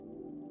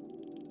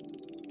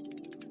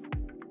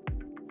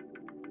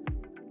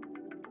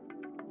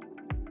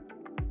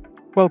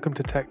Welcome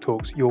to Tech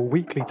Talks, your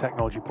weekly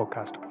technology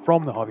podcast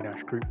from the Harvey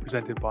Nash Group,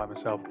 presented by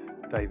myself,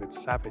 David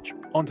Savage.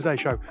 On today's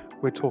show,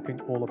 we're talking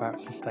all about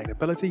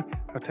sustainability,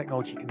 how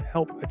technology can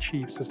help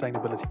achieve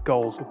sustainability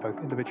goals of both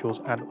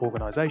individuals and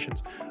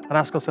organisations, and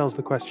ask ourselves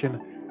the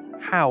question,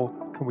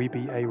 how can we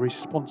be a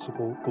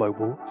responsible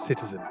global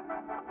citizen?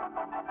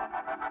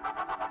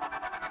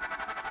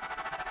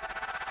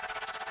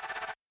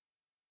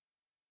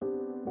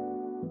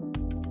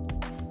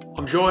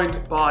 I'm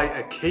joined by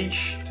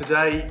Akish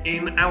today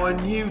in our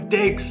new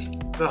digs.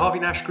 The Harvey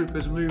Nash Group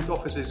has moved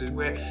offices.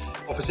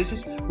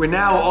 We're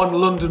now on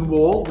London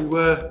Wall. We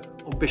were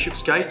on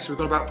Bishopsgate, so we've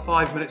got about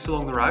 5 minutes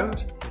along the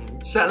road.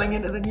 Settling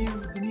into the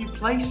new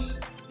place.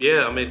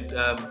 Yeah, I mean,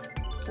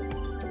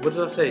 what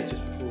did I say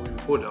just before we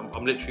recorded?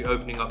 I'm literally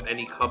opening up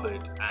any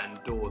cupboard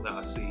and door that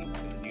I see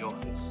in the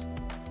office.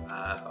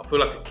 I feel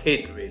like a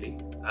kid, really.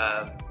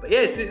 But yeah,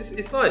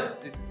 it's nice.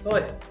 It's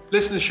exciting.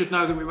 Listeners should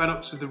know that we went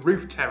up to the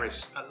roof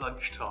terrace at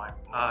lunchtime.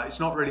 It's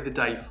not really the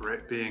day for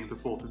it, being the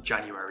 4th of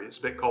January. It's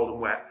a bit cold and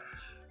wet.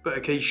 But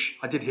Akish,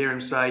 I did hear him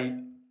say,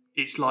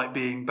 it's like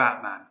being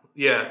Batman.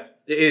 Yeah,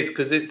 it is,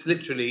 because it's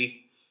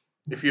literally,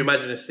 if you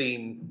imagine a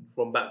scene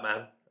from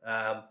Batman,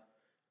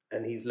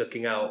 and he's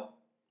looking out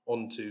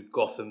onto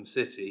Gotham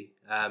City,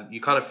 you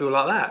kind of feel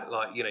like that.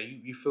 Like, you know,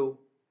 you feel...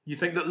 You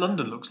think that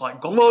London looks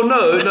like Gotham? Well,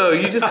 no.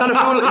 You just kind of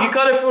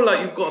feel like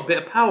you've got a bit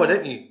of power,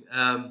 don't you?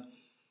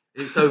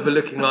 It's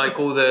overlooking like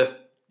all the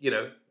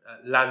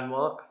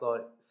landmarks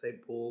like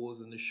St.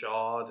 Paul's and the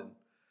Shard and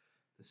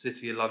the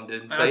City of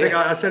London. So, I think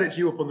I said it to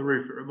you up on the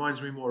roof. It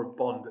reminds me more of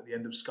Bond at the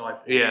end of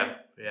Skyfall. Yeah.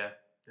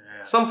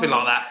 Something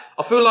like that.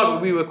 I feel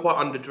like we were quite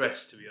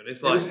underdressed, to be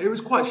honest. Like, it was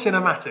quite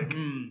cinematic.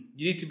 You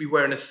need to be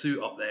wearing a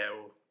suit up there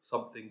or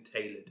something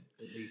tailored,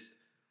 at least.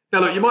 Now,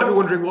 look, you might be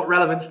wondering what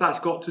relevance that's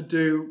got to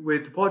do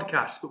with the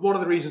podcast, but one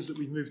of the reasons that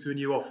we've moved to a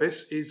new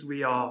office is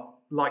we are,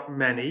 like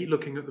many,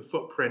 looking at the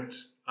footprint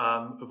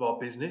of our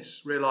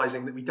business,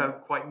 realising that we don't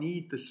quite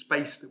need the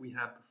space that we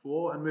had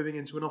before, and moving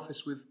into an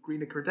office with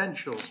greener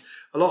credentials.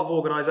 A lot of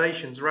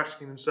organisations are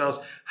asking themselves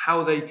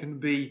how they can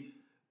be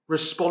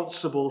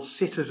responsible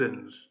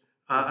citizens,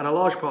 and a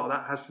large part of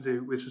that has to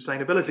do with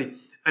sustainability.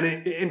 And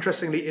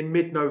interestingly, in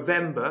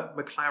mid-November,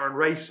 McLaren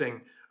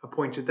Racing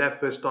appointed their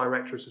first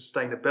Director of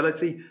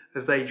Sustainability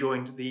as they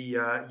joined the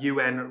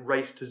UN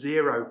Race to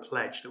Zero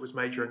pledge that was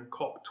made during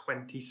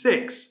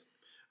COP26.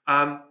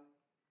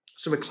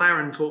 So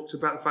McLaren talked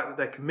about the fact that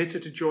they're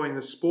committed to joining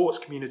the sports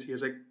community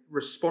as a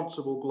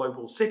responsible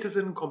global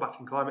citizen,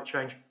 combating climate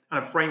change,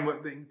 and a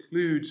framework that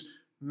includes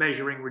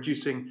measuring,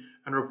 reducing,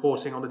 and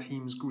reporting on the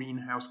team's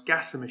greenhouse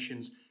gas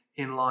emissions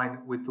in line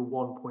with the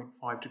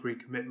 1.5 degree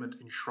commitment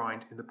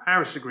enshrined in the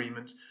Paris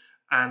Agreement,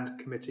 and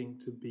committing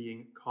to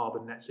being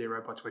carbon net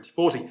zero by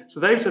 2040. So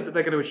they've said that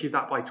they're going to achieve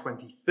that by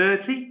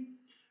 2030.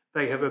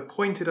 They have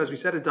appointed, as we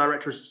said, a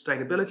Director of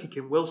Sustainability,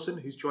 Kim Wilson,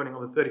 who's joining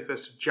on the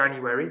 31st of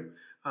January.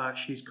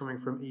 She's coming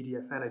from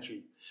EDF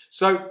Energy.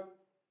 So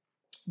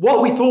what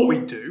we thought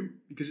we'd do,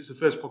 because it's the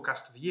first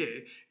podcast of the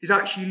year, is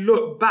actually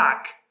look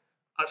back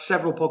at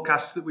several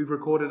podcasts that we've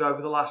recorded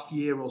over the last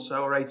year or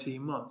so, or 18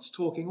 months,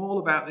 talking all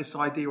about this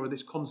idea or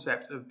this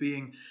concept of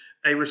being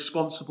a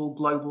responsible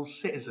global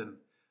citizen.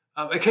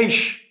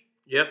 Akish,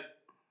 yep.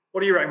 What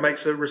do you reckon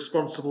makes a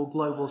responsible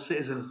global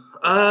citizen?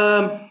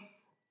 Do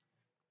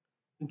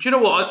you know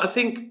what? I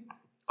think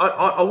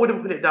I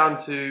wouldn't put it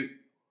down to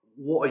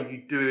what are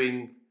you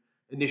doing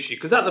initially,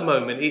 because at the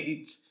moment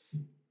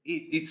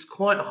it's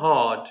quite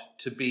hard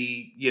to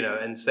be,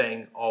 and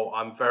saying, oh,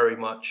 I'm very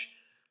much,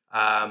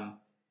 kind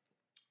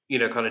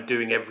of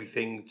doing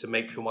everything to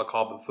make sure my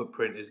carbon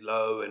footprint is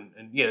low,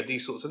 and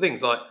these sorts of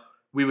things. Like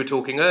we were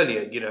talking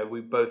earlier,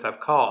 we both have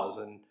cars,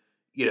 and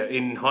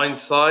in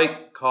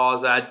hindsight,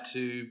 cars add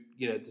to,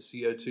 the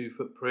CO2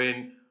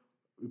 footprint.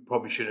 We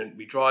probably shouldn't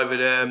be driving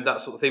them,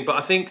 that sort of thing. But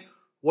I think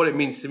what it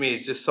means to me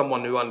is just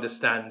someone who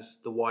understands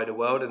the wider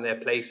world and their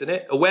place in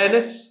it.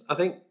 Awareness, I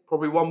think,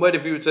 probably one word.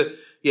 If you were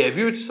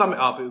to sum it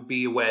up, it would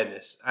be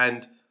awareness,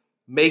 and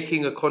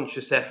making a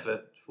conscious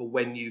effort for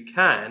when you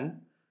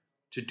can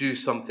to do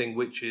something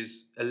which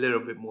is a little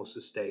bit more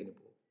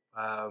sustainable.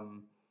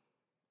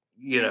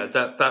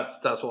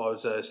 That's what I would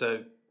say.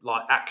 So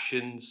like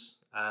actions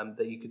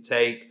that you could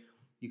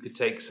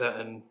take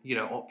certain,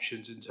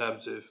 options in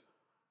terms of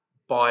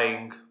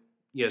buying,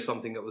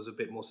 something that was a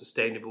bit more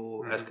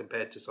sustainable as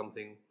compared to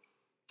something,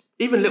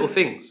 even little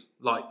things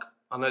like,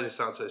 I know this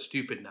sounds so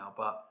stupid now,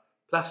 but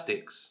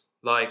plastics,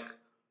 like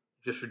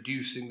just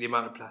reducing the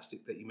amount of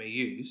plastic that you may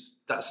use,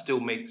 that still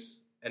makes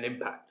an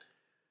impact.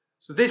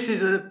 So this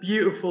is a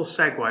beautiful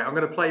segue. I'm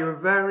going to play you a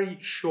very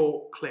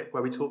short clip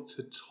where we talk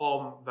to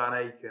Tom Van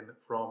Aken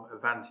from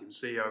Avantium,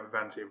 CEO of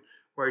Avantium,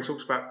 where he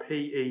talks about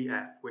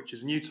PEF, which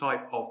is a new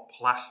type of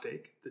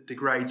plastic that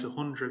degrades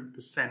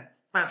 100%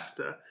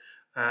 faster,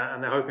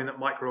 and they're hoping that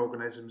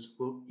microorganisms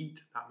will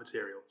eat that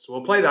material. So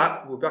we'll play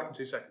that, and we'll be back in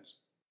 2 seconds.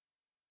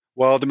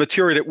 Well, the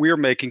material that we're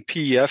making,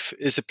 PEF,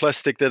 is a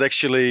plastic that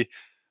actually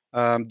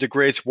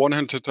degrades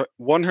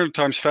 100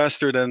 times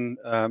faster than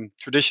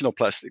traditional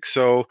plastic.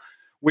 So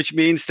which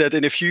means that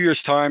in a few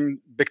years'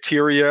 time,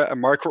 bacteria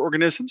and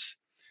microorganisms,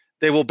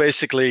 they will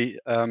basically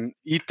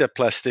eat that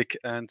plastic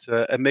and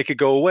make it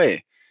go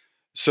away.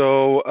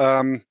 So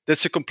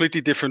that's a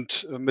completely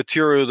different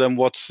material than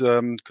what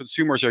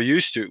consumers are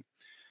used to.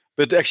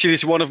 But actually,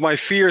 it's one of my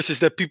fears is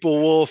that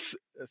people will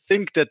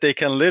think that they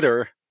can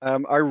litter.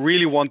 I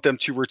really want them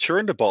to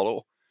return the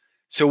bottle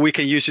so we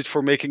can use it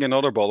for making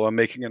another bottle and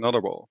making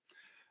another bottle.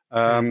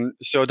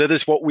 So that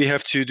is what we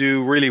have to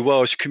do really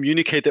well, is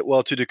communicate that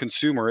well to the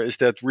consumer, is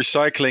that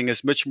recycling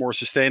is much more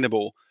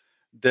sustainable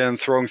than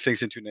throwing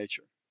things into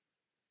nature.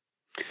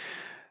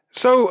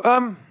 So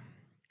I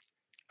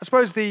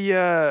suppose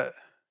the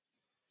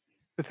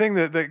thing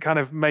that kind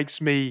of makes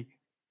me,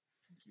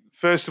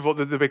 first of all,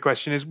 the big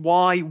question is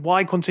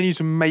why continue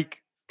to make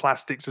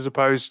plastics as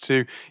opposed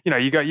to,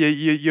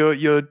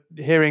 you're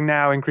hearing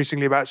now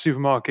increasingly about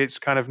supermarkets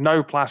kind of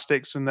no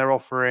plastics, and they're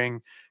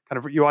offering kind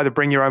of, you either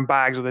bring your own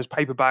bags or there's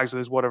paper bags or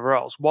there's whatever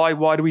else. Why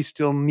do we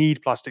still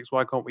need plastics?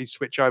 Why can't we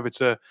switch over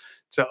to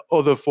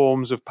other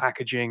forms of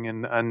packaging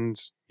and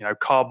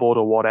cardboard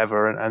or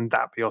whatever, and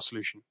that be our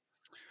solution?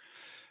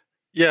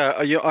 Yeah,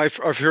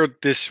 I've heard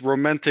this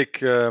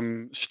romantic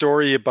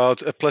story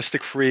about a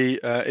plastic-free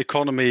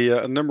economy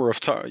a number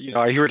of times.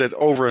 I hear that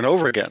over and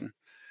over again.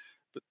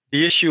 But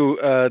the issue,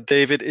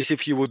 David, is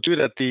if you would do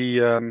that,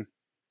 the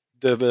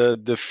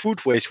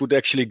food waste would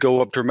actually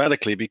go up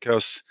dramatically,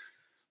 because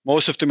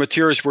most of the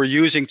materials we're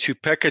using to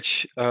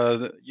package,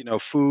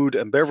 food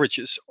and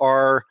beverages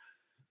are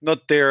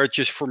not there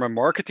just from a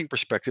marketing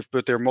perspective,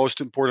 but they're most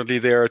importantly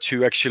there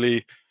to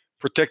actually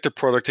protect the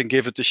product and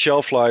give it the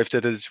shelf life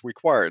that is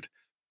required.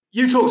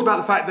 You talked about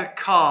the fact that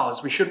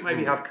we shouldn't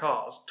maybe have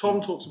cars.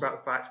 Tom talks about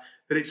the fact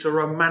that it's a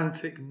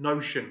romantic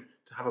notion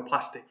to have a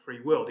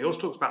plastic-free world. He also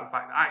talks about the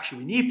fact that actually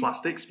we need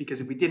plastics,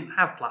 because if we didn't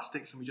have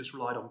plastics and we just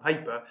relied on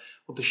paper,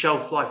 well, the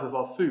shelf life of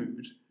our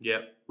food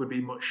would be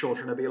much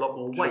shorter and there'd be a lot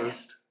more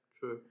waste.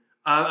 True.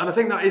 And I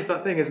think that is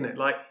that thing, isn't it?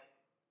 Like,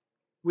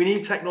 we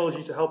need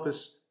technology to help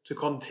us to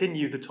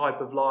continue the type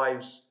of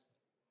lives.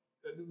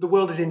 The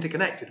world is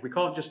interconnected. We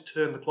can't just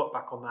turn the clock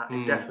back on that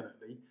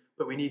indefinitely.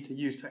 But we need to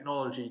use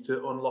technology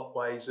to unlock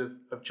ways of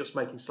just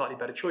making slightly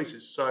better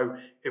choices. So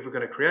if we're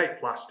going to create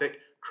plastic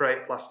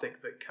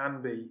that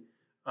can be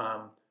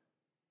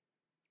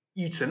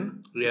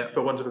eaten,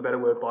 for want of a better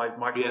word, by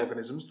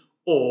microorganisms,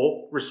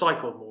 or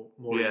recycled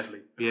more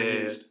easily and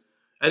reused.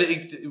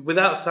 And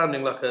without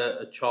sounding like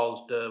a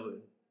Charles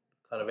Darwin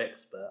kind of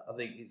expert, I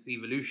think it's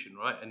evolution,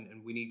 right?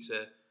 And we need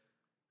to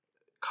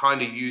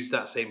kind of use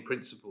that same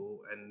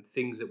principle, and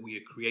things that we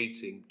are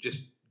creating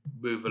just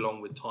move along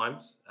with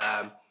times.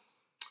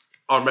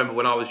 I remember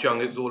when I was young,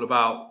 it was all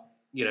about,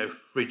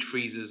 fridge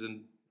freezers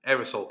and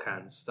aerosol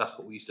cans. That's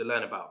what we used to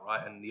learn about,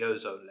 right? And the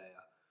ozone layer.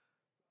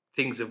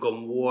 Things have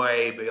gone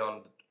way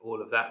beyond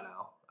all of that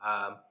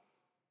now.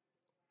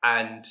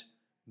 And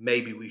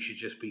maybe we should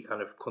just be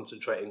kind of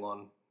concentrating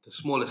on the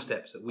smaller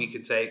steps that we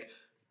can take.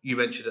 You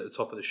mentioned at the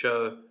top of the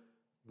show,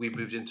 we've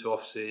moved into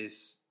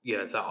offices,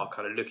 that are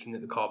kind of looking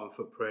at the carbon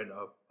footprint,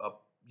 are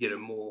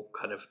more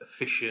kind of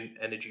efficient,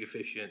 energy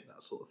efficient,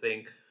 that sort of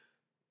thing.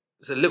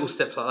 So little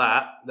steps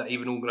like that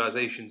even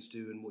organisations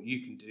do, and what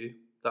you can do,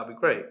 that'd be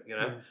great.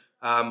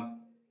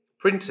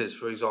 Printers,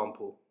 for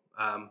example.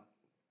 I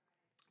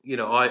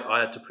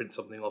had to print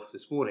something off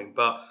this morning,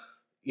 but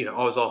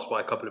I was asked by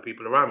a couple of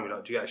people around me,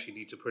 like, do you actually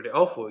need to print it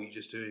off, or are you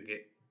just doing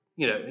it?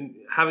 And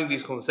having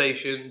these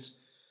conversations,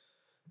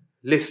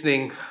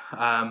 listening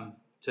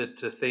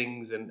to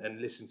things,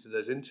 and listening to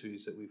those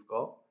interviews that we've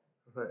got,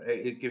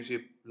 it gives you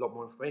a lot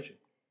more information.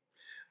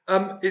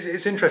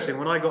 It's interesting.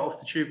 When I got off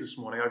the tube this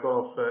morning, I got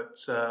off at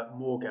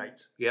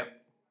Moorgate. Yeah.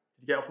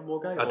 Did you get off at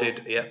Moorgate? I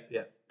did,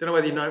 yeah. Don't know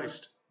whether you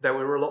noticed, there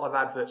were a lot of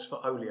adverts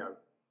for Olio.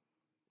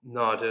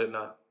 No, I didn't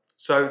know.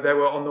 So they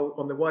were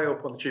on the way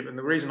up on the tube, and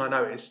the reason I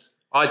noticed...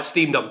 I'd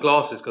steamed up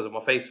glasses because of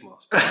my face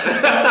mask.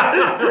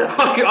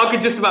 I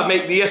could just about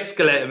make the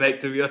escalator, mate,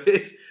 to be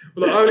honest.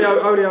 Well,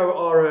 Olio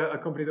are a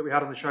company that we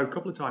had on the show a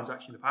couple of times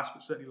actually in the past,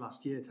 but certainly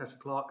last year. Tessa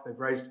Clark, they've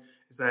raised,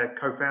 as their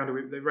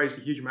co-founder, they've raised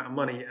a huge amount of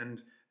money,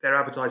 and their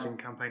advertising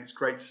campaign, it's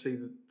great to see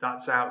that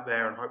that's out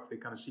there and hopefully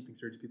kind of seeping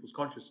through to people's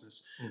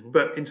consciousness. Mm-hmm.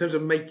 But in terms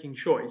of making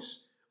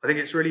choice, I think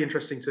it's really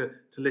interesting to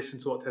listen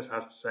to what Tessa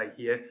has to say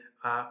here.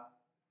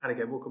 And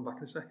again, we'll come back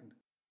in a second.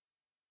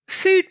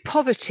 Food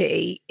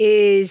poverty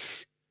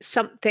is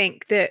something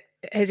that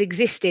has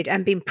existed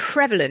and been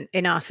prevalent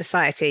in our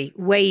society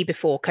way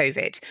before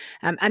COVID.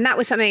 And that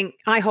was something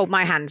I hold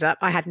my hands up.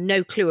 I had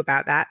no clue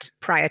about that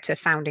prior to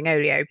founding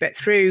Olio. But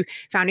through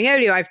founding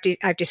Olio,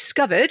 I've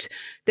discovered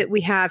that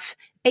we have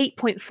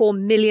 8.4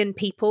 million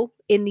people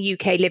in the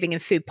UK living in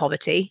food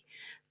poverty.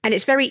 And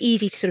it's very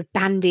easy to sort of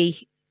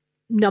bandy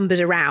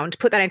numbers around. To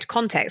put that into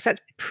context,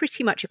 that's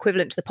pretty much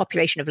equivalent to the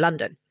population of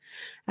London.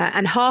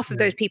 And half of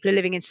those people are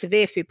living in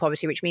severe food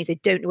poverty, which means they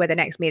don't know where their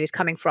next meal is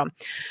coming from.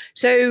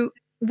 So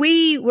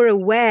we were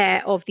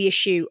aware of the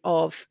issue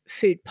of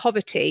food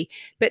poverty,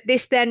 but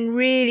this then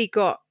really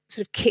got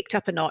sort of kicked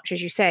up a notch,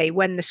 as you say,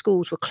 when the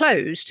schools were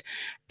closed.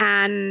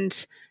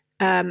 And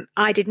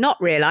I did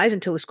not realise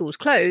until the schools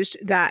closed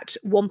that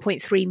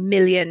 1.3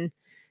 million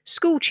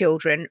school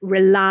children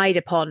relied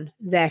upon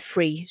their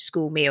free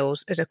school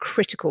meals as a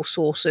critical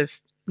source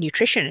of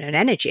nutrition and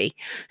energy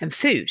and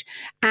food.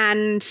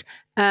 And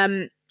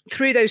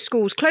through those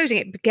schools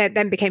closing, it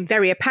then became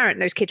very apparent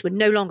those kids were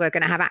no longer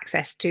going to have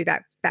access to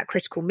that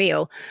critical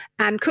meal.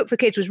 And Cook for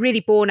Kids was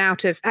really born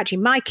out of actually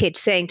my kids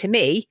saying to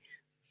me,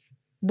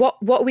 what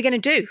are we going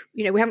to do?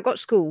 We haven't got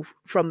school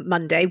from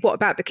Monday. What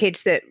about the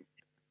kids that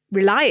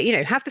rely,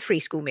 have the free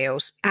school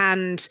meals?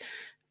 And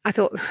I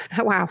thought,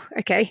 oh, wow,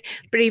 okay,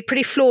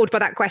 pretty flawed by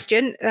that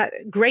question.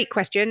 Great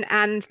question.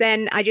 And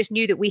then I just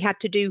knew that we had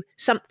to do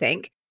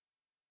something.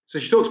 So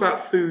she talks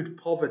about food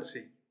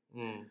poverty.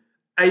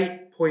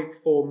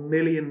 8.4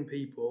 million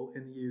people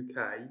in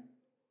the UK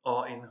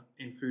are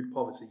in food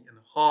poverty, and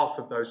half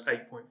of those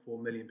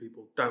 8.4 million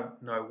people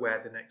don't know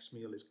where the next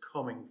meal is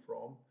coming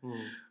from.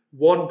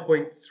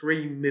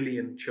 1.3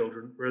 million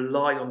children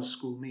rely on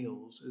school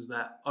meals as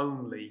their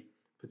only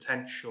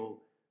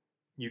potential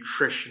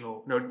nutritious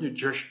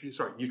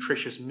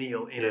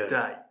meal in a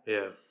day.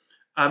 Yeah.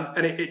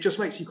 And it just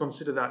makes you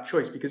consider that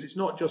choice, because it's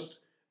not just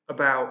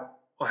about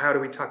how do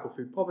we tackle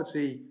food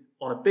poverty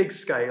on a big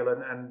scale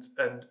and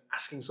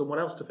asking someone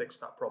else to fix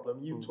that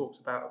problem. You talked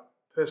about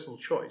personal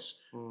choice.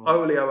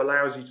 Olio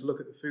allows you to look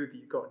at the food that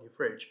you've got in your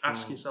fridge,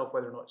 ask yourself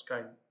whether or not it's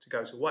going to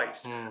go to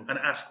waste, and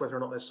ask whether or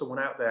not there's someone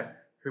out there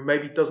who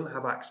maybe doesn't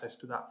have access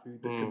to that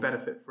food that could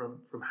benefit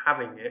from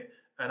having it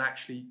and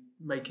actually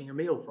making a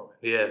meal from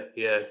it.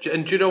 Yeah.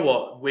 And do you know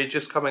what? We're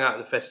just coming out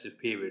of the festive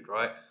period,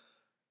 right?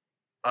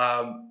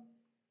 I'm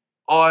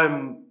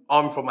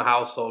from a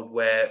household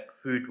where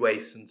food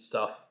waste and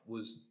stuff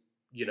was,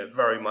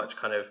 very much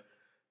kind of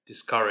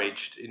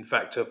discouraged. In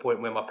fact, to a point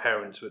where my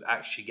parents would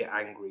actually get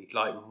angry,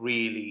 like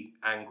really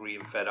angry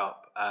and fed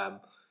up,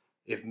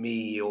 if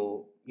me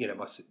or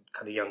my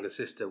kind of younger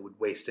sister would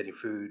waste any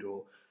food,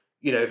 or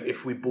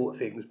if we bought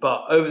things.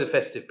 But over the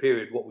festive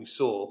period, what we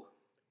saw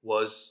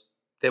was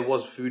there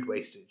was food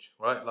wastage,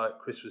 right? Like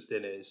Christmas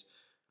dinners,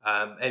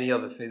 any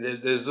other thing.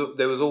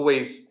 There was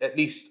always, at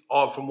least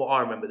from what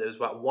I remember, there was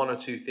about one or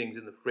two things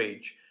in the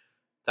fridge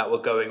that were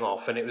going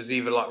off, and it was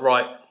either like,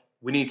 right,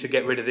 we need to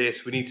get rid of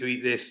this, we need to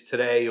eat this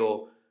today,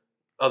 or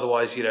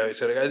otherwise, it's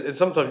going to go. And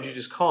sometimes you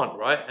just can't,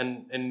 right?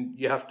 And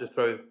you have to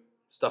throw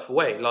stuff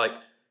away, like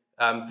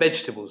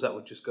vegetables that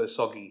would just go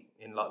soggy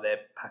in like their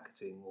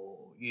packaging, or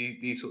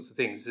these sorts of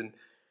things. And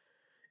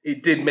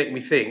it did make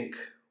me think,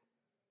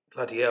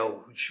 bloody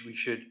hell, we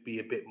should be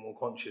a bit more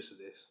conscious of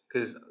this.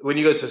 Because when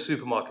you go to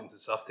supermarkets and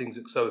stuff, things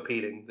look so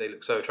appealing, they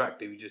look so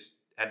attractive, you just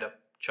end up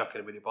chucking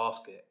them in your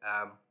basket.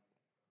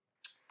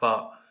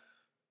 But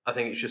I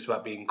think it's just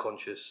about being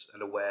conscious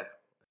and aware.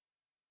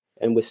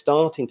 And we're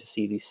starting to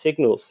see these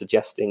signals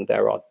suggesting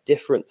there are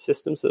different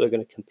systems that are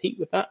going to compete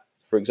with that.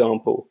 For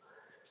example,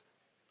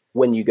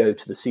 when you go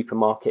to the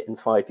supermarket in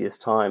 5 years'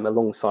 time,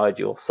 alongside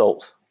your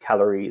salt,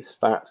 calories,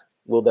 fat,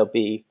 will there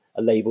be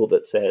a label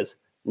that says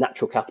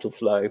natural capital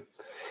flow,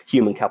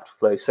 human capital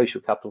flow, social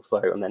capital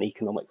flow, and then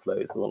economic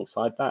flows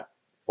alongside that?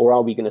 Or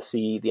are we going to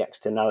see the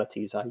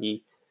externalities,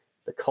 i.e.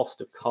 the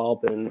cost of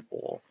carbon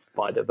or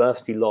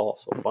biodiversity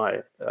loss or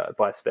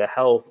biosphere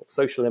health or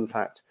social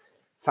impact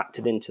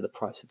factored into the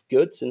price of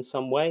goods in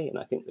some way? And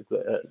I think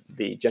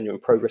the genuine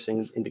progress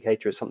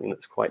indicator is something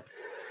that's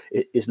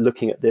is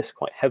looking at this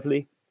quite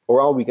heavily.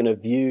 Or are we going to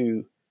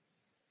view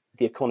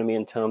the economy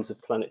in terms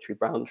of planetary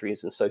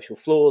boundaries and social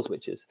flaws,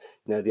 which is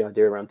the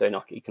idea around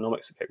Donut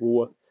economics that Kate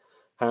Raworth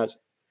has?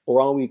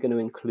 Or are we going to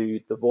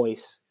include the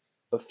voice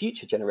of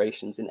future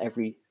generations in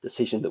every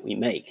decision that we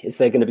make? Is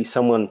there going to be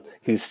someone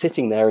who's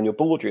sitting there in your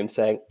boardroom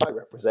saying, I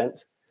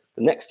represent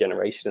the next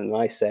generation, and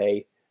I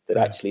say that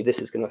actually this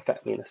is going to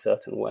affect me in a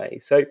certain way?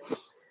 So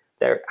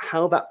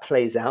how that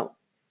plays out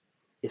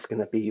is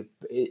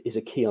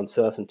a key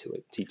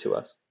uncertainty to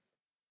us.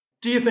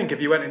 Do you think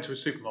if you went into a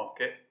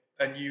supermarket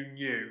and you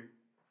knew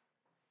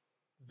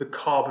the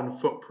carbon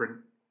footprint,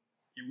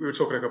 we were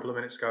talking a couple of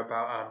minutes ago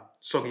about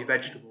soggy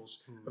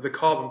vegetables, of the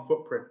carbon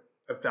footprint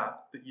of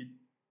that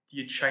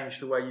you'd change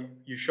the way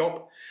you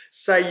shop?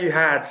 Say you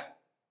had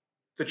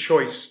the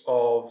choice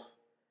of,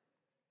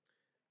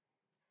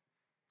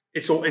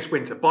 it's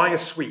winter, buying a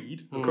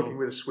swede and cooking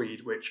with a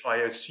swede, which I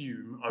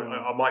assume,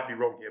 I might be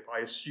wrong here, but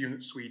I assume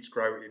that Swedes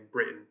grow in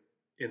Britain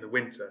in the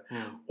winter,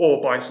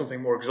 or buying something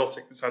more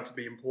exotic that's had to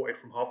be imported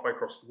from halfway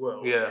across the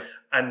world. Yeah.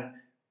 And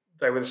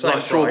they were the same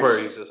like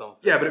strawberries or something.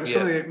 Yeah, but it was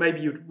something that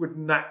maybe you would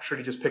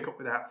naturally just pick up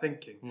without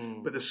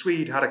thinking. But the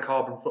Swede had a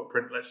carbon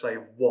footprint, let's say,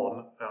 of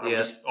 1. I'm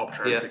just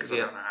arbitrary because I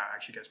don't know how it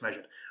actually gets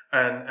measured.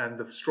 And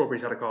the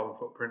strawberries had a carbon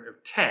footprint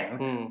of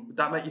 10. Would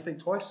that make you think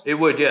twice? It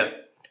would, yeah.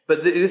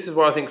 But this is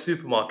where I think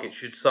supermarkets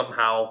should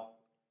somehow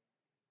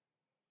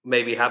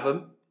maybe have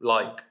them,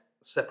 like,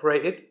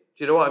 separated. Do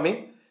you know what I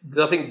mean?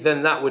 Because I think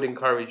then that would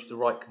encourage the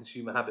right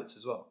consumer habits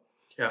as well.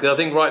 Because I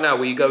think right now,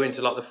 where you go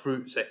into, like, the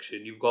fruit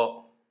section, you've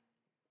got,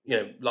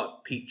 like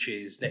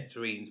peaches,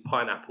 nectarines,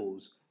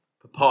 pineapples,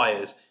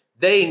 papayas.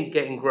 They ain't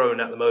getting grown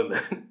at the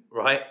moment,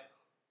 right?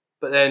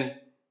 But then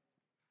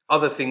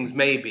other things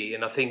maybe,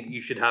 and I think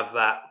you should have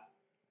that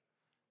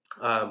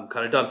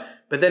kind of done.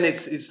 But then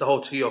it's the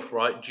whole tee off,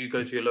 right? Do you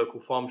go to your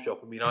local farm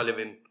shop? I mean, I live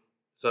in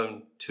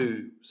Zone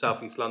 2,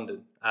 Southeast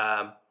London.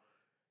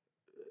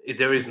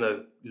 There is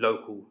no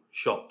local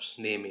shops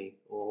near me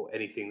or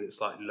anything that's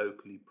like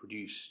locally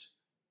produced,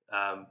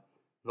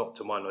 not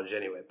to my knowledge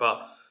anyway.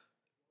 But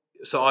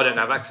so I don't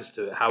have access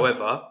to it.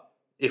 However,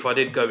 if I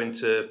did go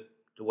into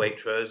the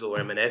Waitrose or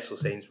M&S or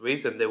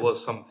Sainsbury's, and there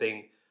was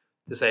something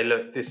to say,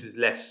 look, this is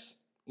less,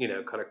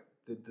 kind of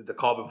the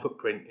carbon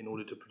footprint in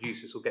order to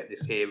produce this or get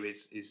this here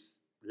is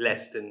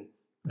less than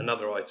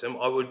another item,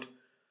 I would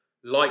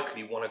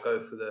likely want to go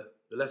for the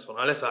less one,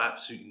 unless I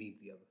absolutely need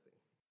the other thing.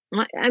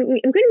 I'm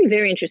going to be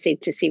very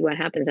interested to see what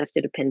happens after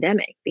the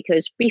pandemic,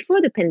 because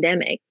before the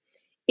pandemic,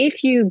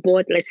 if you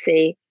bought, let's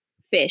say,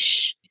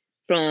 fish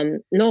from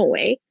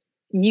Norway,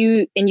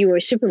 you were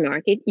a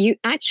supermarket, you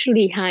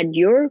actually had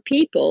your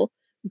people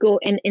go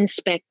and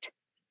inspect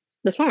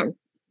the farm.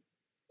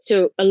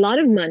 So a lot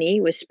of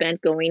money was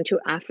spent going to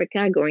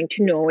Africa, going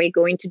to Norway,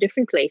 going to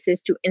different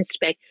places to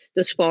inspect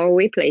those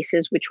faraway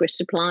places which were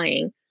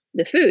supplying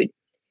the food.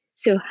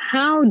 So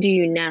how do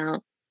you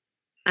now,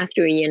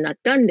 after a year, not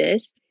done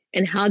this,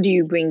 and how do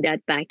you bring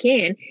that back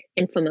in?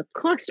 And from a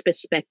cost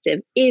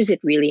perspective, is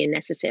it really a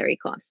necessary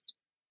cost?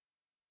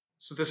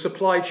 So the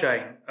supply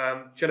chain,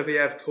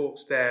 Genevieve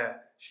talks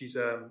there, she's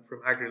from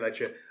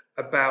AgriLedger,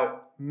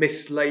 about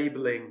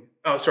mislabeling.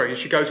 Oh, sorry,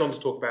 she goes on to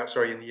talk about,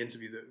 in the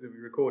interview that we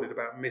recorded,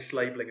 about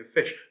mislabeling of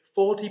fish.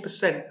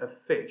 40% of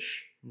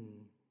fish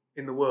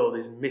in the world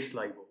is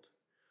mislabeled.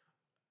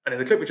 And in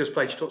the clip we just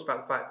played, she talks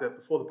about the fact that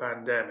before the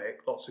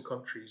pandemic, lots of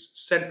countries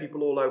sent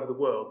people all over the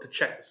world to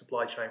check the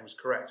supply chain was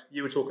correct.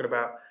 You were talking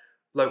about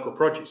local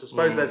produce. I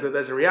suppose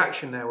there's a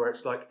reaction there where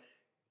it's like,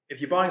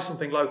 if you're buying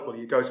something local,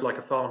 you go to like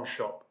a farm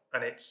shop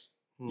and it's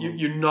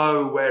you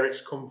know where it's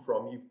come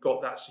from. You've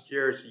got that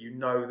security. You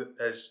know that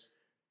there's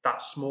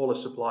that smaller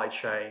supply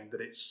chain,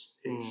 that it's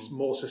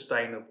more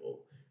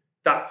sustainable.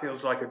 That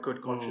feels like a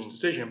good conscious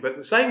decision. But at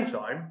the same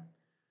time,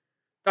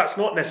 that's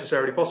not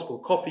necessarily possible.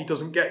 Coffee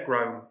doesn't get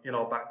grown in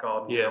our back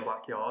gardens, in our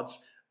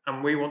backyards,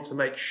 and we want to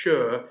make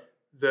sure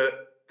that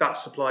that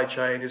supply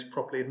chain is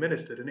properly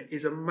administered. And it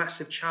is a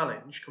massive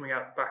challenge coming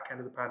out the back end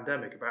of the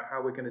pandemic about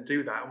how we're going to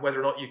do that and whether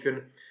or not you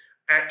can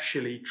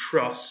actually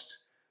trust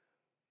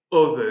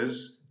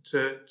others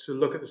to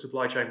look at the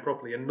supply chain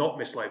properly and not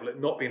mislabel it,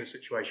 not be in a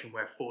situation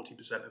where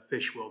 40% of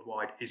fish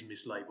worldwide is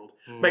mislabeled.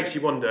 Makes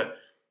you wonder,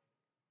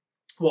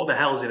 what the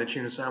hell's in a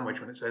tuna sandwich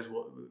when it says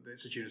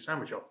it's a tuna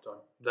sandwich half the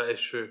time? That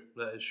is true.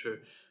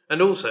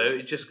 And also,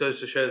 it just goes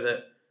to show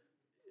that,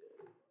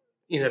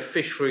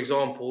 fish, for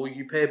example,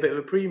 you pay a bit of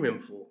a premium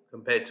for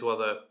compared to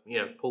other,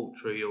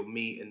 poultry or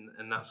meat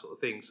and that sort of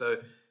thing. So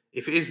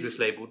if it is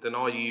mislabeled, then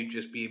are you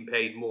just being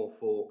paid more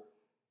for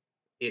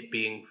it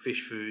being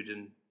fish food,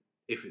 and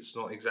if it's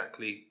not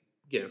exactly,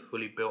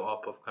 fully built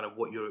up of kind of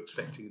what you're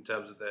expecting in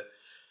terms of the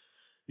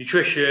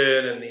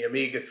nutrition and the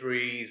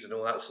omega-3s and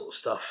all that sort of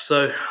stuff.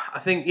 So I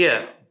think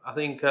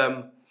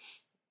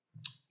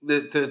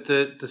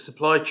the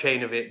supply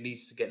chain of it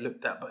needs to get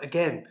looked at. But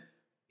again,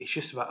 it's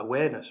just about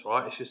awareness,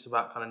 right? It's just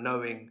about kind of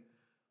knowing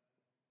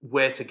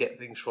where to get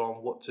things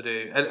from, what to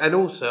do. And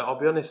also, I'll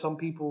be honest, some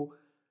people,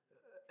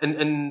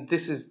 and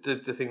this is the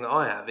thing that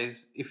I have,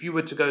 is if you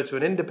were to go to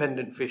an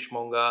independent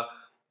fishmonger,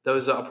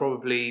 those that are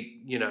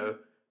probably,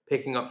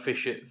 picking up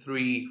fish at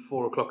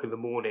 3-4 o'clock in the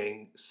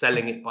morning,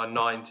 selling it by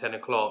 9-10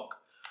 o'clock,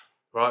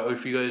 right? Or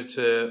if you go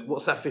to,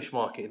 what's that fish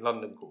market in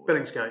London called?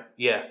 Billingsgate.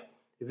 Yeah.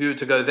 If you were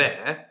to go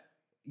there,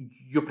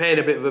 you're paying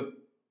a bit of a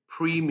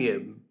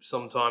premium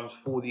sometimes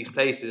for these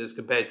places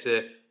compared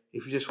to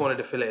if you just wanted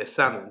a fillet of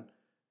salmon,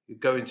 you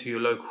go into your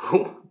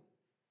local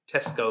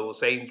Tesco or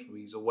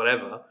Sainsbury's or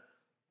whatever,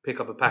 pick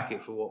up a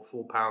packet for what,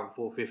 £4,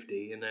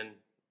 £4.50, and then,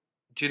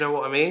 do you know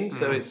what I mean?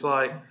 So it's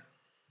like,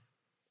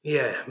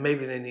 yeah,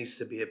 maybe there needs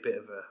to be a bit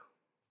of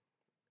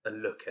a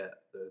look at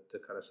the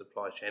kind of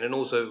supply chain and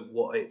also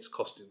what it's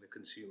costing the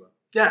consumer.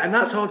 Yeah, and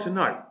that's hard to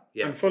know.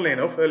 Yeah. And funnily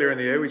enough, earlier in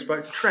the year, we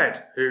spoke to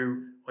Tread,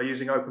 who are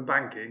using open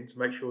banking to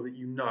make sure that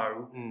you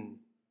know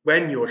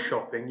when you're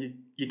shopping,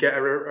 you get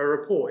a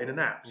report in an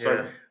app.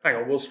 So hang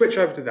on, we'll switch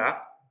over to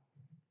that.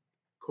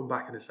 Come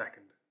back in a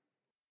second.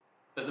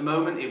 At the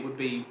moment, it would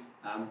be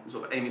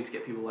sort of aiming to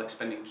get people like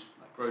spending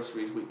like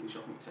groceries, weekly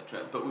shopping,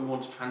 etc. But we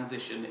want to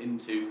transition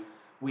into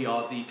We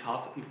Are the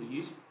card that people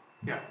use.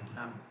 Yeah.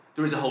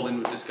 There is a whole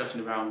inward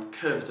discussion around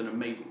Curve's done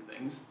amazing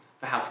things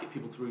for how to get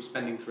people through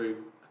spending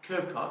through a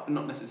Curve card, but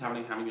not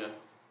necessarily having a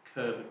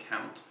Curve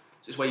account.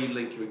 So it's where you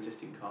link your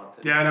existing cards.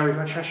 Yeah, I know, we've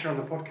had Cheshire on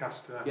the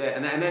podcast.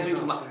 And they're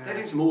doing they're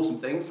doing some awesome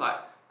things,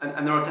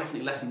 and there are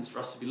definitely lessons for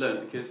us to be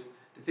learned, because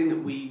the thing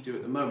that we do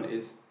at the moment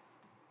is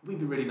we'd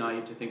be really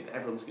naive to think that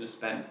everyone's going to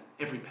spend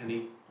every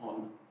penny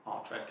on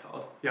our Tread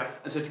card. Yeah.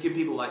 And so to give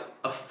people like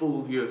a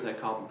full view of their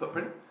carbon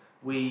footprint,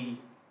 we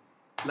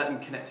let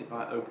them connect it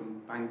via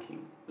open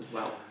banking as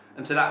well.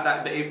 And so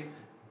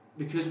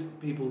because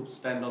people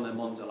spend on their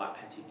Monzo like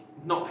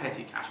not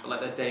petty cash, but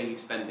like their daily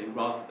spending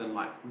rather than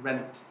like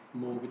rent,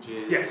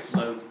 mortgages,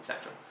 loans,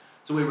 etc.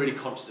 So we're really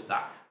conscious of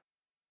that.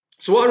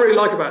 So what I really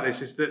like about this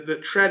is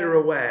that Tread are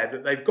aware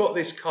that they've got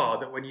this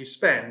card that when you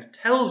spend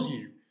tells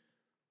you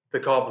the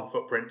carbon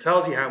footprint,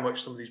 tells you how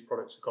much some of these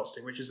products are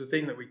costing, which is the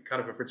thing that we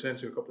kind of have returned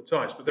to a couple of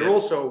times. But they're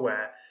also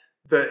aware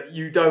that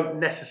you don't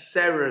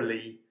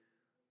necessarily,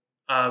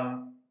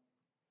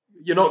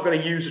 you're not going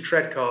to use a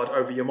Tread card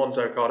over your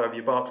Monzo card, over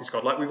your Barclays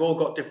card. Like, we've all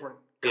got different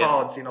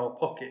cards in our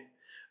pocket.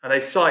 And they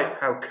cite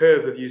how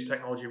Curve have used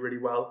technology really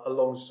well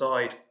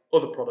alongside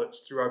other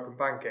products through open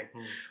banking.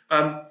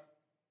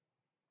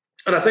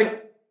 And I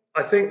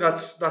think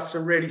that's a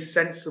really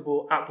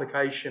sensible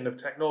application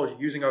of technology,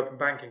 using open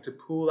banking to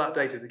pool that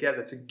data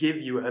together to give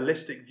you a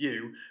holistic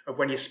view of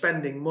when you're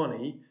spending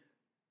money,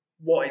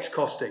 what it's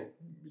costing.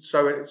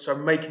 So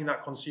making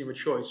that consumer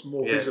choice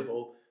more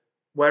visible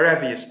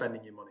wherever you're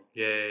spending your money.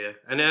 Yeah.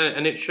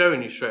 And it's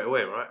showing you straight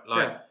away, right?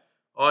 Like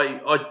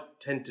I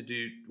tend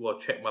to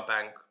check my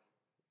bank,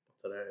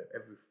 I don't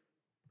know,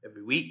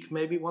 every week,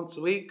 maybe once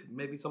a week,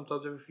 maybe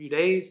sometimes every few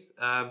days.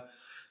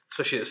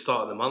 Especially at the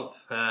start of the month,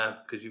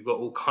 because you've got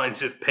all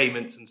kinds of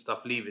payments and stuff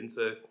leaving.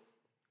 So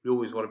you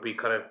always want to be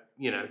kind of,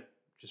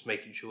 just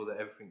making sure that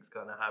everything's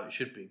going how it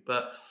should be.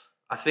 But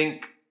I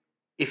think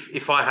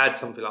if I had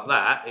something like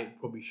that, it would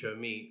probably show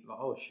me, like,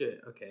 oh shit,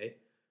 okay,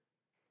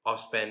 I've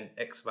spent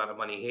X amount of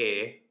money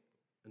here,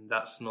 and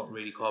that's not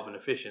really carbon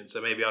efficient.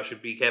 So maybe I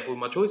should be careful with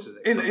my choices.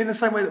 In the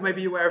same way that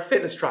maybe you wear a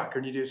fitness tracker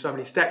and you do so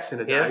many steps in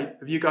a day,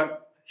 if you go,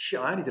 shit,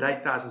 I only did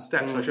 8,000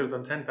 steps, I should have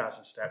done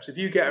 10,000 steps. If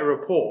you get a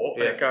report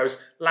and it goes,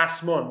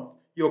 last month,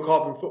 your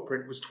carbon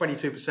footprint was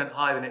 22%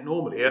 higher than it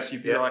normally is,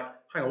 you'd be like,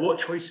 hang on, what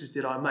choices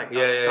did I make?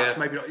 That's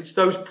maybe not. It's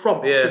those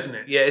prompts, isn't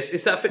it? Yeah,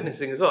 it's that fitness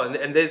thing as well.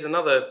 And there's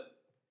another,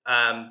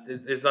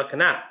 there's like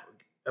an app.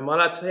 Am I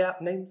allowed to say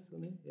app names?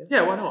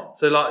 Yeah, why not?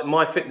 So like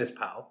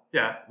MyFitnessPal,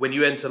 when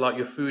you enter like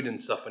your food and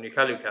stuff and your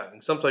calorie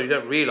counting, sometimes you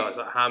don't realise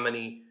like how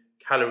many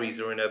calories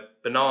are in a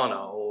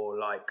banana or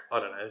like, I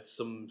don't know,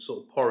 some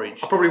sort of porridge.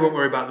 I probably won't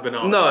worry about the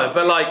banana. No,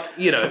 but like,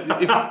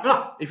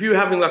 if you're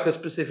having like a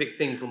specific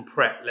thing from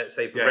Pret, let's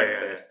say for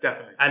breakfast,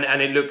 definitely,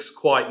 and it looks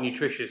quite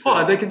nutritious.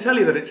 Oh, they can tell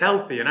you that it's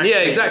healthy and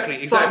actually, exactly.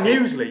 It's like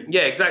muesli.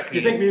 Yeah, exactly.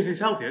 You think muesli's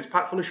healthy? It's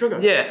packed full of sugar.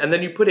 Yeah, and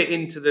then you put it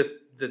into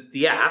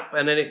the app,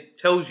 and then it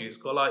tells you it's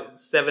got like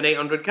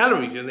 700-800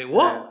 calories. You think,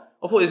 what? Yeah.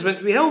 I thought it was meant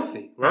to be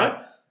healthy, right?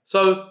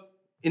 So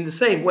in the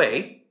same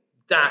way,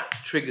 that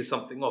triggers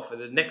something off, and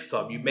the next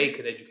time you make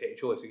an educated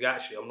choice, you go,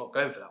 actually, I'm not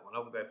going for that one,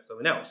 I'm going for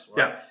something else,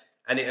 right? Yeah.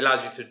 And it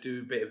allows you to do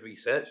a bit of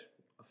research.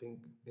 I think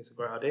it's a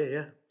great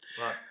idea,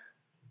 Right.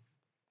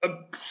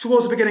 So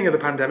towards the beginning of the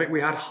pandemic, we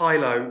had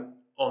Hilo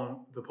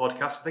on the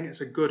podcast. I think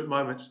it's a good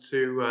moment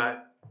to,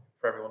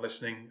 for everyone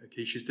listening,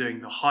 Keisha's doing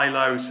the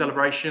Hilo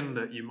celebration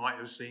that you might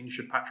have seen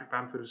should Patrick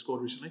Bamford have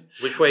scored recently.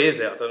 Which way is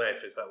it? I don't know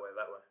if it's that way or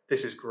that way.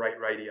 This is great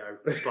radio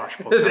 /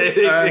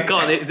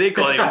 podcast. they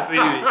can't even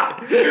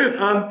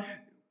see me.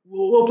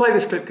 We'll play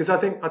this clip because I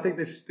think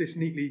this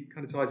neatly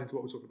kind of ties into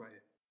what we're talking about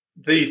here.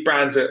 These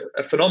brands are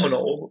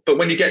phenomenal, but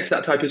when you get to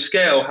that type of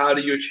scale, how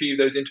do you achieve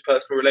those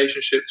interpersonal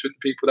relationships with the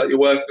people that you're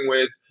working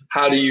with?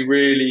 How do you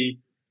really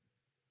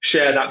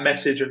share that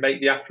message and make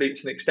the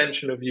athletes an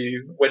extension of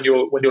you when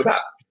you're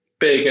that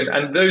big?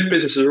 And those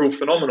businesses are all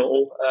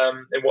phenomenal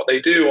in what they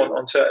do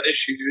on certain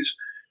issues,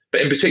 but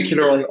in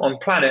particular on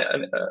planet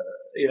and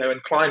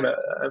and climate,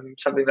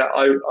 something that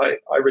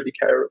I really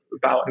care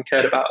about and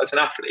cared about as an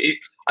athlete.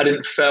 I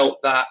didn't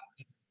felt that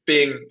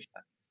being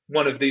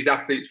one of these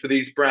athletes for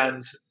these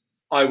brands,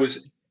 I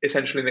was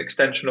essentially an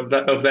extension of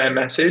their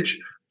message,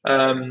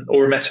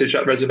 or a message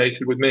that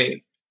resonated with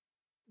me.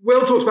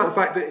 Will talks about the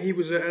fact that he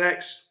was an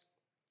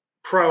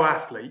ex-pro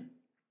athlete.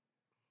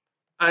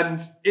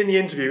 And in the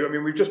interview, I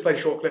mean, we've just played a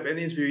short clip. In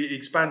the interview, he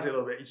expands it a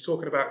little bit. He's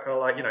talking about kind of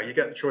like, you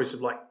get the choice of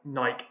like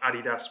Nike,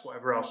 Adidas,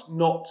 whatever else. I'm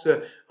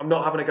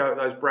not having a go at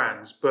those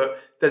brands, but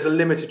there's a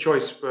limited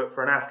choice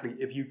for an athlete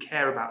if you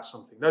care about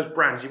something. Those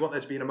brands, you want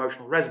there to be an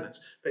emotional resonance.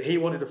 But he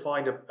wanted to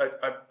find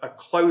a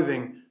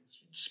clothing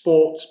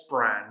sports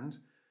brand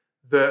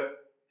that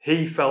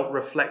he felt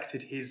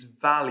reflected his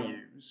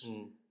values.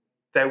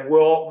 There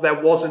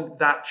wasn't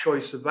that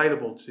choice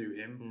available to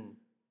him.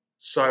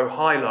 So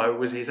Hilo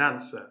was his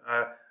answer,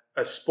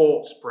 a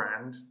sports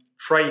brand,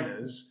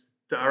 trainers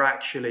that are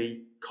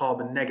actually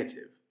carbon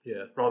negative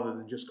rather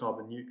than just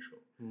carbon neutral.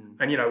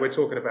 And, we're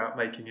talking about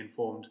making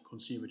informed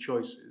consumer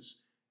choices.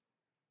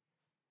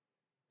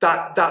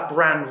 That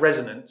brand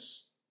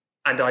resonance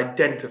and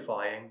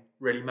identifying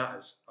really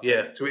matters. I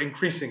think. So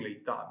increasingly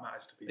that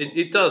matters to people.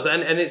 It does,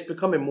 and it's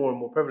becoming more and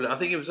more prevalent. I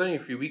think it was only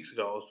a few weeks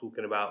ago I was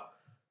talking about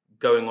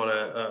going on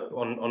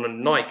a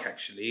Nike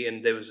actually,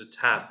 and there was a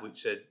tab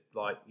which said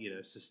like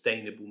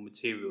sustainable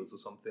materials or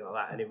something like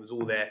that, and it was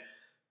all their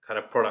kind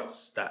of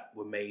products that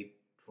were made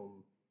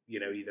from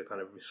either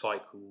kind of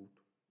recycled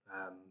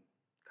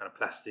kind of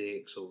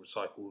plastics or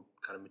recycled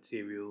kind of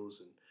materials,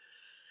 and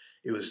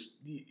it was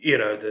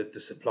the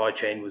supply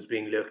chain was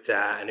being looked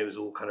at, and it was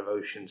all kind of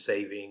ocean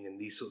saving and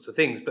these sorts of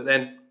things. But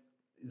then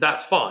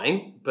that's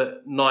fine,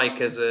 but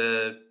Nike as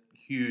a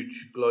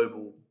huge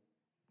global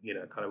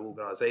kind of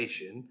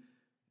organization,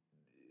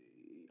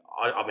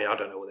 I mean, I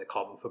don't know what their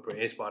carbon footprint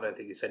is, but I don't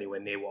think it's anywhere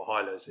near what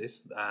Hilo's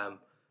is.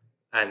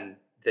 And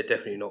they're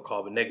definitely not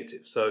carbon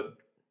negative. So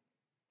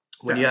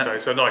when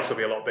so Nice will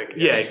be a lot bigger.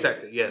 Yeah,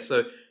 exactly. Yeah.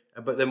 So,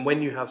 but then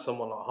when you have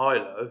someone like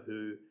Hilo,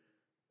 who,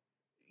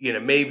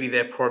 maybe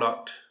their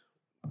product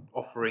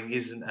offering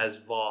isn't as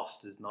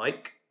vast as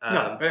Nike.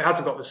 No, it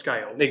hasn't got the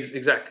scale.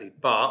 Exactly.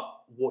 But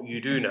what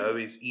you do know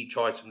is each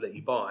item that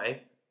you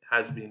buy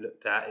has been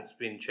looked at, it's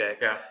been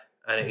checked,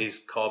 and it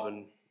is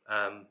carbon,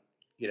 kind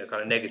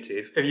of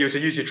negative. If you were to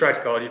use your trade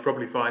card, you'd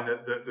probably find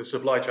that the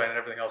supply chain and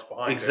everything else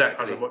behind it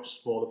has a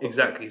much smaller footprint.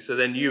 Exactly. So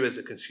then you as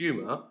a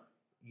consumer,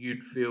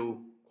 you'd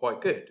feel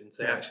quite good and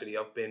say, actually,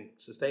 I've been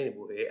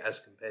sustainable here as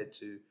compared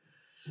to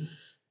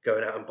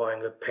going out and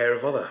buying a pair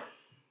of other.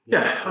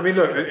 I mean,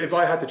 look, if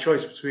I had the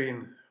choice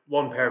between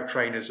one pair of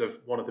trainers of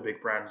one of the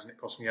big brands and it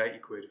cost me 80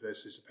 quid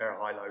versus a pair of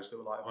Hilos that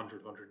were like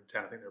 100,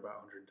 110, I think they're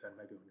about 110,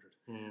 maybe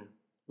 100.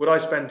 Would I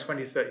spend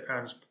 20, 30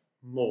 pounds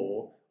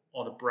more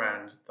on a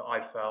brand that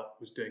I felt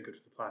was doing good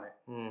for the planet?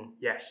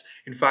 Yes.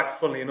 In fact,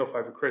 funnily enough,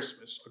 over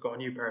Christmas, I got a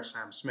new pair of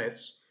Sam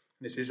Smiths.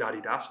 And this is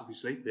Adidas,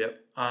 obviously. Yep.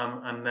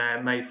 And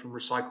they're made from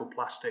recycled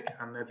plastic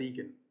and they're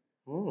vegan.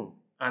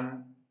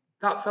 And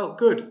that felt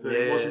good, that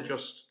it wasn't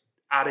just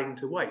adding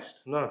to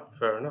waste. No,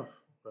 fair enough.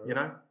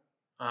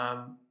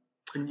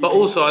 But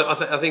also,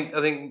 I think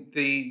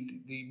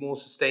the more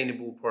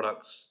sustainable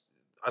products,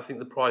 I think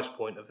the price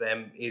point of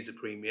them is a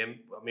premium.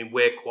 I mean,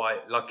 we're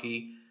quite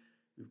lucky.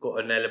 We've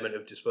got an element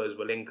of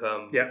disposable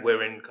income. Yeah.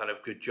 We're in kind of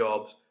good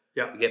jobs.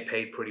 Yeah. We get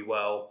paid pretty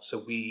well.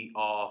 So we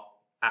are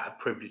at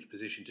a privileged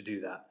position to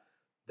do that.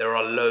 There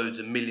are loads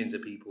and millions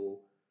of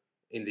people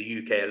in the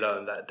UK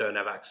alone that don't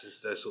have access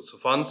to those sorts of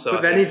funds. So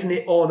but then isn't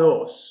it on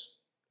us,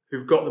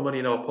 who've got the money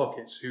in our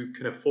pockets, who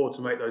can afford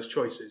to make those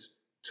choices,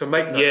 to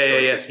make those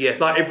choices? Yeah.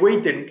 Like if we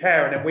didn't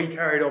care and then we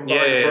carried on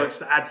buying the products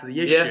that add to the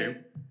issue,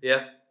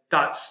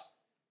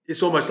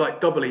 it's almost like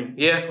doubly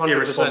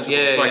irresponsible.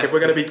 If we're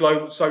going to be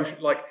global social,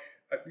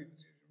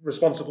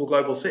 responsible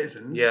global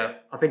citizens,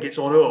 I think it's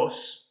on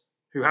us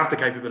who have the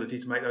capability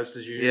to make those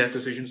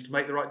decisions to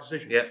make the right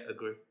decision. Yeah,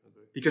 agree.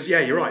 Because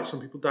you're right. Some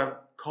people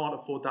can't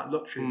afford that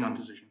luxury in that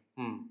decision.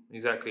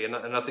 Exactly, and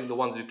I think the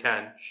ones who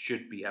can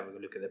should be having a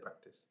look at their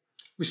practice.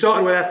 We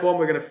started with F1.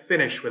 We're going to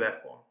finish with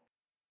F1.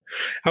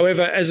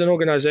 However, as an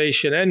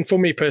organization, and for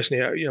me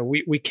personally,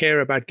 we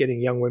care about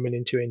getting young women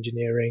into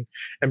engineering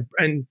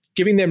and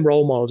giving them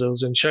role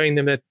models and showing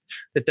them that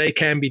they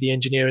can be the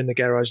engineer in the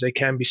garage, they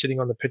can be sitting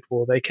on the pit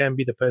wall, they can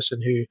be the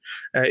person who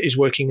is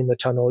working in the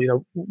tunnel,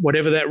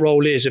 whatever that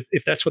role is,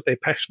 if that's what they're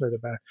passionate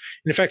about.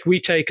 And in fact, we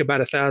take about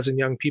 1,000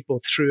 young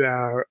people through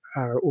our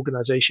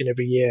organization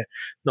every year,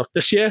 not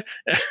this year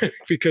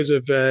because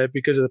of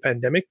the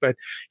pandemic, but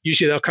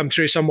usually they'll come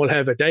through. Some will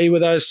have a day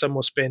with us, some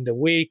will spend a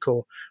week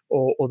or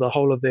the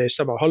whole of their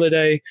summer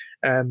holiday,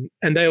 and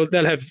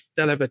they'll have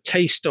a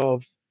taste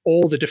of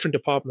all the different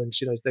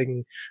departments. They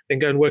can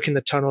go and work in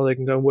the tunnel, they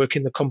can go and work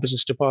in the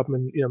composites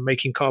department,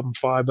 making carbon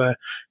fiber.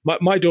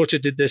 My daughter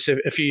did this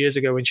a few years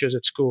ago when she was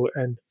at school,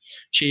 and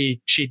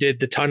she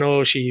did the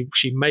tunnel. She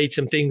made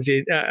some things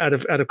out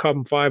of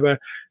carbon fiber. I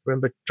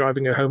remember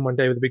driving her home one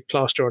day with a big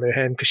plaster on her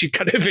hand because she'd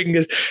cut her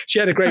fingers. She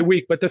had a great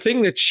week, but the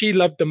thing that she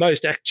loved the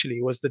most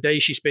actually was the day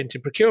she spent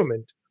in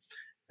procurement.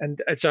 And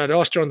so I'd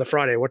asked her on the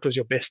Friday, what was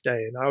your best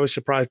day? And I was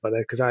surprised by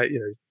that because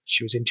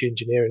she was into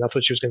engineering. I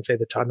thought she was going to say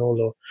the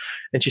tunnel,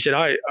 and she said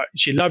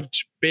she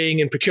loved being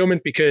in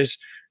procurement because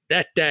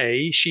that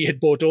day she had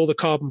bought all the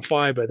carbon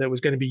fiber that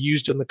was going to be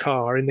used on the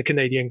car in the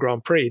Canadian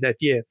Grand Prix that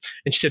year.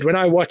 And she said, when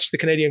I watch the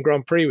Canadian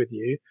Grand Prix with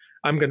you,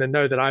 I'm going to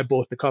know that I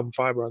bought the carbon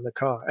fiber on the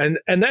car. And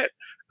that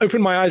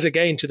opened my eyes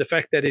again to the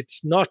fact that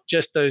it's not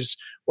just those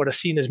what are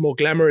seen as more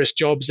glamorous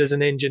jobs as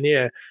an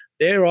engineer.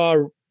 There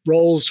are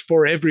roles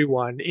for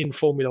everyone in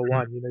Formula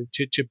One,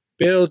 to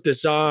build,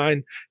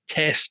 design,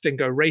 test, and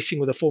go racing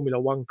with a Formula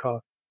One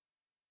car.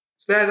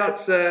 So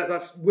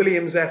that's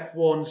Williams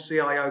F1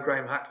 CIO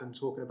Graham Hackland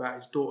talking about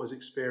his daughter's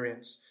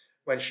experience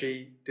when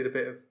she did a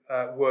bit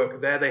of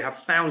work there. They have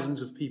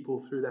thousands of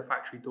people through their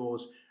factory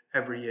doors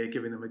every year,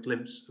 giving them a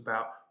glimpse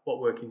about what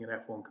working in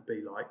F1 could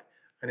be like.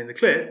 And in the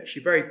clip,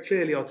 she very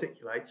clearly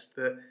articulates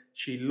that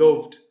she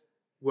loved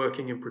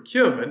working in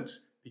procurement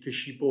because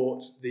she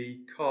bought the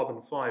carbon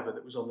fibre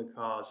that was on the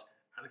cars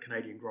at the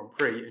Canadian Grand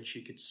Prix, and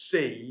she could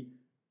see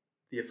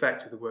the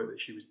effect of the work that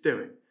she was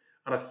doing.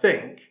 And I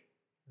think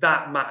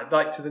that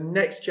mattered, to the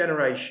next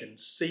generation,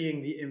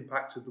 seeing the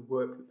impact of the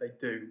work that they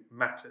do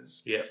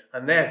matters. Yeah.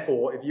 And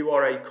therefore, if you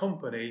are a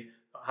company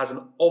that has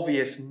an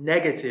obvious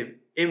negative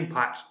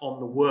impact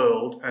on the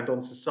world and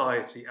on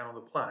society and on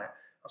the planet,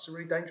 that's a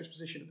really dangerous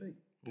position to be.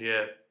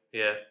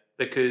 Yeah,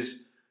 because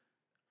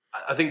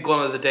I think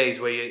gone are the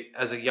days where you,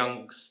 as a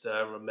youngster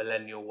or a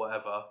millennial,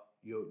 whatever,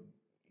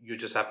 you're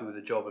just happy with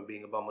the job and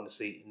being a bum on a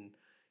seat, and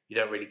you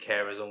don't really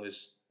care as long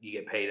as you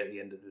get paid at the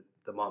end of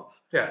the month.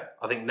 Yeah.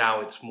 I think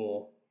now it's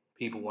more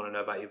people want to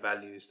know about your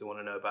values. They want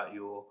to know about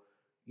your,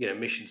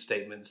 mission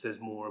statements. There's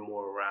more and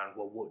more around,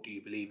 well, what do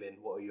you believe in?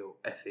 What are your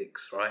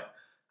ethics, right?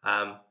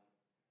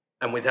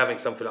 And with having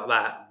something like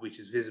that, which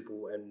is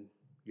visible and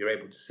you're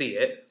able to see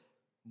it,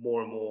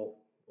 more and more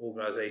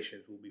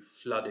organisations will be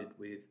flooded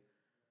with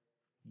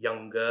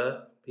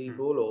younger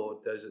people or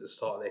those at the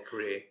start of their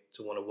career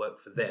to want to work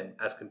for them,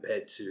 as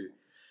compared to,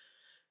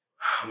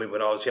 I mean,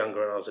 when I was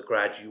younger and I was a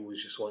grad, you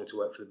always just wanted to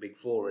work for the Big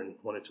Four and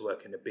wanted to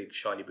work in a big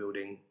shiny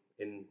building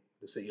in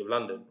the City of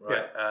London,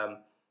 right? Yeah.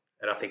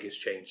 And I think it's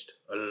changed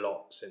a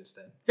lot since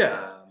then.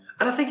 Yeah,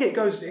 and I think it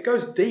goes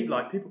deep.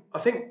 Like people, I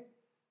think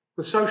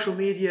with social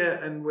media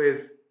and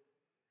with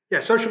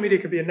social media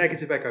can be a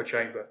negative echo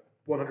chamber,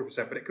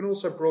 100%. But it can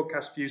also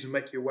broadcast views and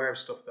make you aware of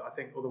stuff that I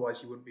think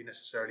otherwise you wouldn't be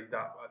necessarily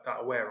that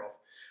aware of.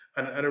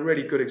 And a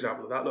really good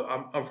example of that. Look,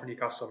 I'm from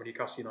Newcastle. I'm a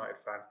Newcastle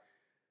United fan.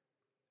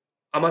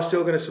 Am I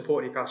still going to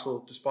support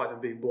Newcastle despite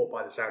them being bought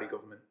by the Saudi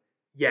government?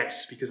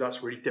 Yes, because that's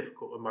a really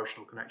difficult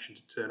emotional connection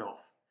to turn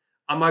off.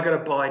 Am I going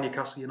to buy a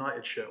Newcastle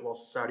United shirt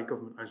whilst the Saudi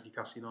government owns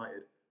Newcastle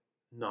United?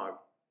 No.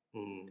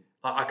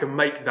 I can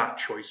make that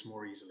choice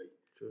more easily.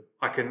 True.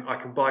 I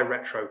can buy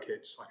retro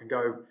kits. I can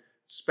go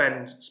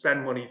spend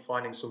money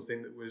finding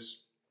something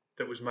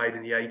that was made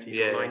in the 80s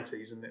or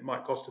 90s, and it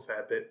might cost a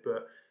fair bit,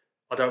 but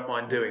I don't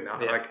mind doing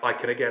that. Yeah. I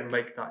can again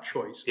make that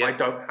choice. Yeah. I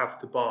don't have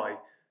to buy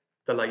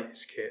the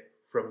latest kit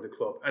from the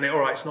club. And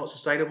it's not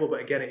sustainable,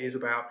 but again, it is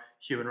about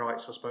human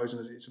rights, I suppose,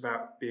 and it's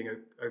about being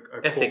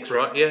a ethics,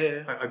 corporate,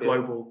 right? a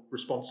global,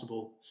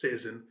 responsible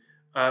citizen.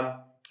 And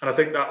I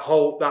think that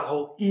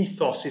whole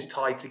ethos is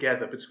tied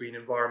together between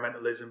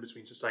environmentalism,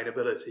 between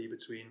sustainability,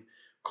 between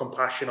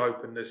compassion,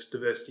 openness,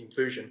 diversity,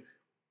 inclusion.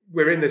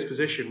 We're in this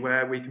position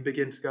where we can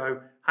begin to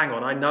go, hang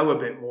on, I know a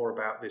bit more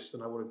about this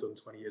than I would have done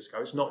 20 years ago.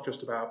 It's not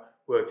just about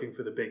working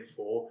for the Big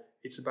Four.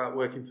 It's about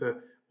working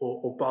for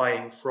or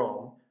buying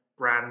from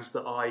brands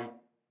that I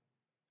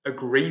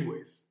agree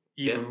with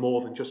even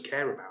more than just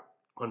care about.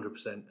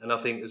 100%. And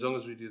I think as long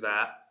as we do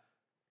that,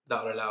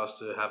 that will allow us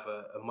to have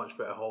a much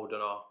better hold on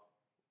our,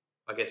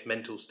 I guess,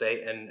 mental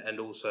state and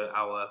also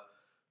our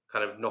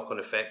kind of knock-on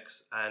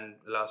effects, and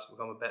allow us to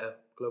become a better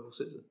global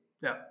citizen.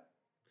 Yeah.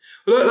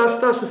 Well,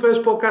 look, that's the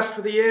first podcast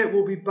for the year.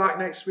 We'll be back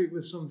next week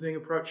with something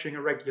approaching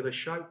a regular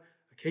show.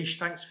 Akish,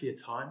 thanks for your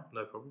time.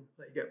 No problem.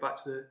 Let you get back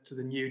to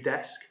the new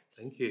desk.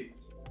 Thank you.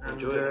 And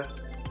Enjoy it.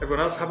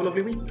 everyone else, have a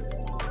lovely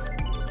week.